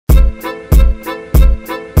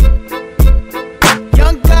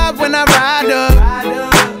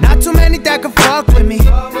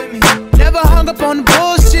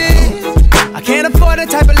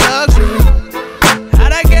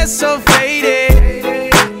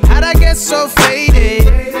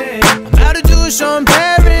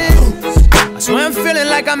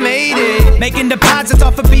I made it. Making deposits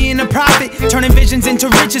off of being a prophet, turning visions into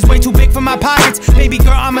riches way too big for my pockets. Baby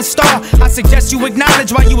girl, I'm a star. I suggest you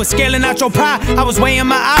acknowledge while you were scaling out your pride. I was weighing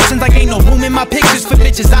my options like ain't no room in my pictures for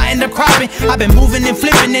bitches. I end up cropping. I've been moving and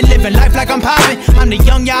flipping and living life like I'm popping. I'm the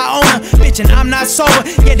young yacht owner, bitch, and I'm not sober.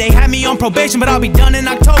 Yeah, they had me on probation, but I'll be done in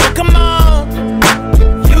October. Come on.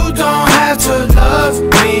 You don't have to love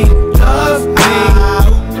me, love me.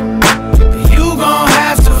 You gon'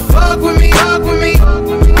 have to fuck with me, fuck with me.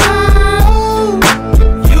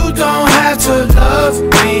 You don't have to love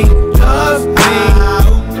me, love me.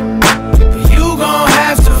 You gon'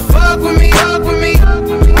 have to fuck with me, fuck with me.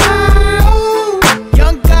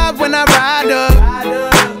 Young God when I ride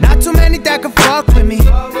up, not too many that can fuck with me.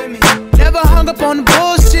 Never hung up on the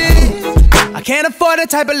bullshit. I can't afford that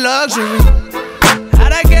type of luxury.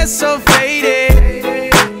 How'd I get so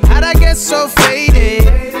faded? How'd I get so faded?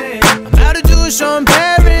 I'm out to do a show in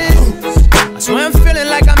Paris. I swear I'm feeling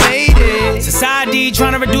like I made it. Society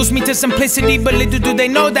trying to reduce me to simplicity, but little do they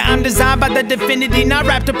know that I'm designed by the divinity. Not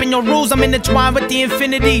wrapped up in your rules, I'm intertwined with the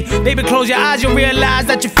infinity. Baby, close your eyes, you'll realize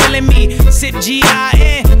that you're feeling me. Sip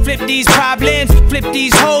G-I-N, flip these problems, flip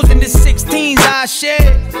these hoes into 16s I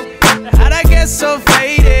share. How'd I get so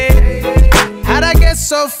faded? How'd I get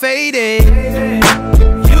so faded?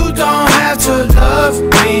 You don't have to love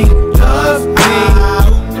me, love me.